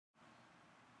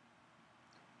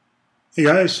Hey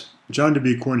guys, John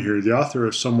W. Quinn here, the author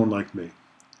of Someone Like Me.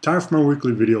 Time for my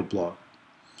weekly video blog.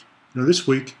 This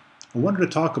week I wanted to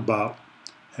talk about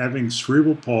having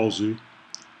cerebral palsy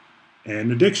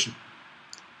and addiction.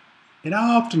 And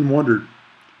I often wondered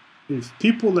if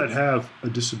people that have a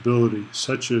disability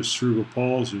such as cerebral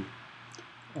palsy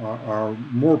are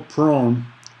more prone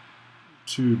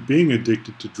to being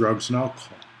addicted to drugs and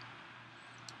alcohol.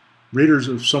 Readers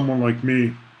of Someone Like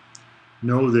Me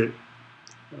know that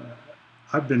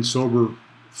I've been sober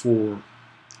for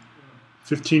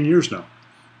 15 years now.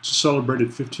 Just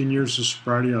celebrated 15 years of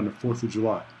sobriety on the 4th of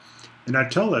July. And I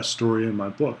tell that story in my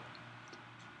book.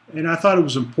 And I thought it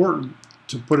was important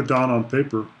to put it down on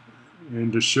paper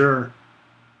and to share,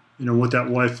 what that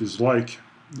life is like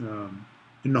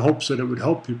in the hopes that it would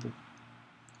help people.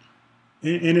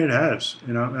 And it has.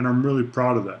 And I'm really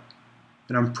proud of that.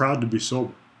 And I'm proud to be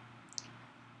sober.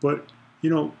 But,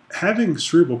 having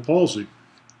cerebral palsy,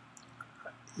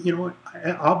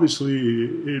 obviously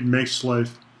it makes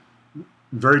life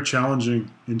very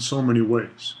challenging in so many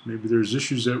ways. Maybe there's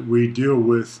issues that we deal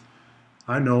with.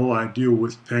 I know I deal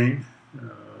with pain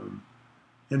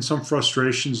and some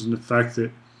frustrations in the fact that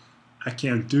I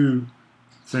can't do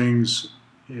things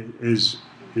as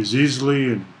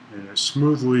easily and as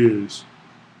smoothly as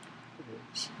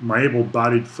my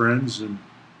able-bodied friends, and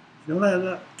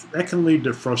that can lead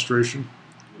to frustration.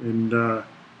 And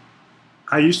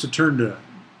I used to turn to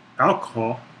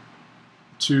alcohol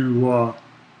to,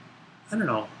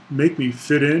 make me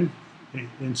fit in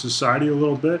society a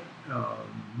little bit,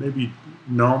 maybe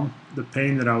numb the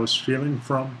pain that I was feeling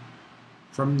from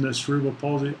the cerebral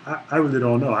palsy. I really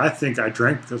don't know. I think I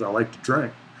drank because I like to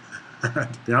drink, to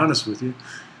be honest with you.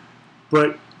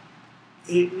 But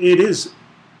it is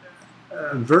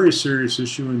a very serious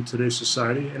issue in today's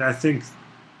society, and I think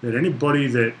that anybody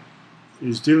that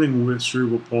is dealing with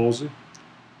cerebral palsy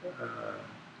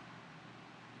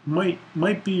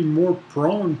might be more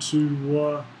prone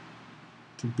to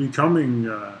becoming,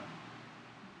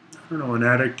 an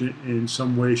addict in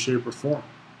some way, shape, or form,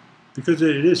 because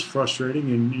it is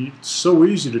frustrating and it's so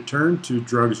easy to turn to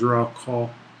drugs or alcohol,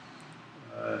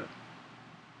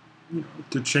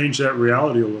 to change that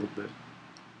reality a little bit.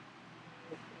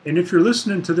 And if you're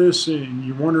listening to this and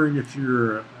you're wondering if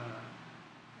you're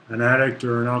an addict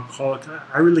or an alcoholic,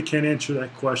 I really can't answer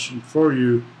that question for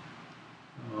you.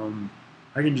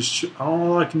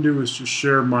 All I can do is just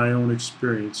share my own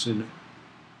experience. And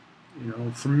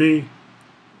for me,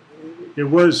 I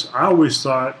always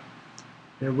thought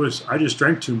I just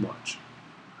drank too much.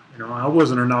 I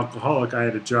wasn't an alcoholic. I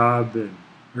had a job and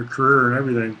a career and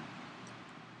everything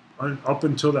up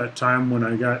until that time when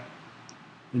I got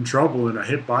in trouble and I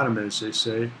hit bottom, as they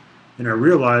say, and I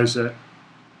realized that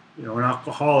an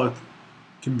alcoholic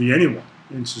can be anyone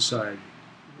in society,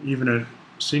 even a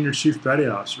senior chief petty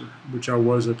officer, which I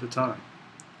was at the time.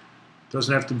 It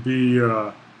doesn't have to be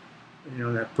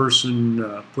that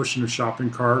person pushing a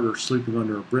shopping cart or sleeping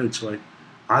under a bridge like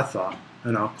I thought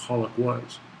an alcoholic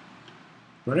was.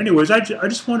 But anyways, I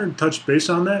just wanted to touch base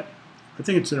on that. I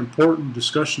think it's an important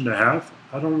discussion to have.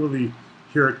 I don't really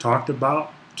hear it talked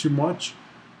about too much,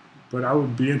 but I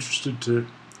would be interested to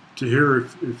hear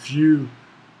if you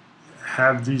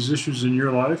have these issues in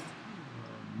your life,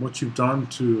 what you've done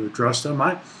to address them.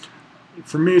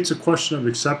 For me, it's a question of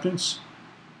acceptance,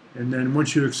 and then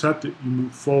once you accept it, you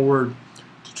move forward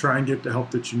to try and get the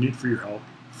help that you need for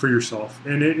yourself.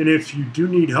 And if you do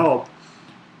need help,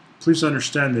 please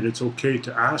understand that it's okay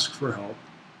to ask for help,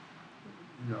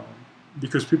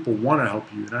 because people want to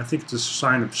help you. And I think it's a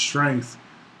sign of strength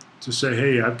to say,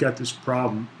 hey, I've got this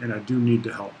problem and I do need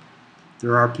to help.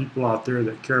 There are people out there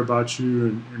that care about you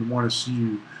and want to see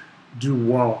you do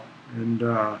well. And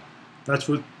that's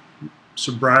what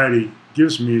sobriety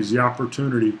gives me, is the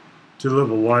opportunity to live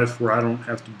a life where I don't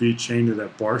have to be chained to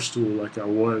that bar stool like I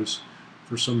was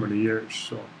for so many years.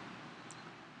 So,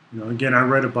 again, I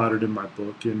read about it in my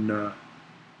book, and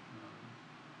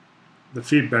the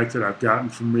feedback that I've gotten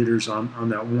from readers on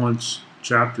that one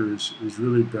chapter has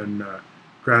really been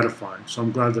gratifying. So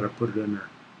I'm glad that I put it in there.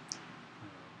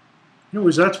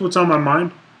 Anyways, that's what's on my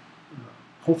mind.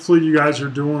 Hopefully you guys are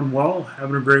doing well,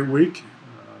 having a great week.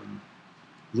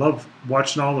 Love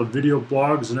watching all the video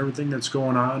blogs and everything that's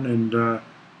going on, and I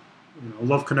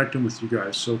love connecting with you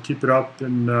guys. So keep it up,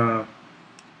 and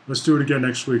let's do it again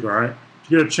next week, all right?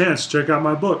 If you get a chance, check out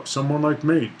my book, Someone Like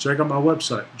Me. Check out my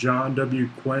website,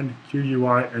 johnwquinn,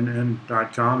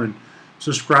 QUINN.com, and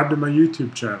subscribe to my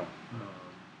YouTube channel.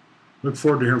 Look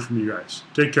forward to hearing from you guys.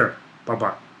 Take care.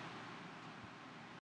 Bye-bye.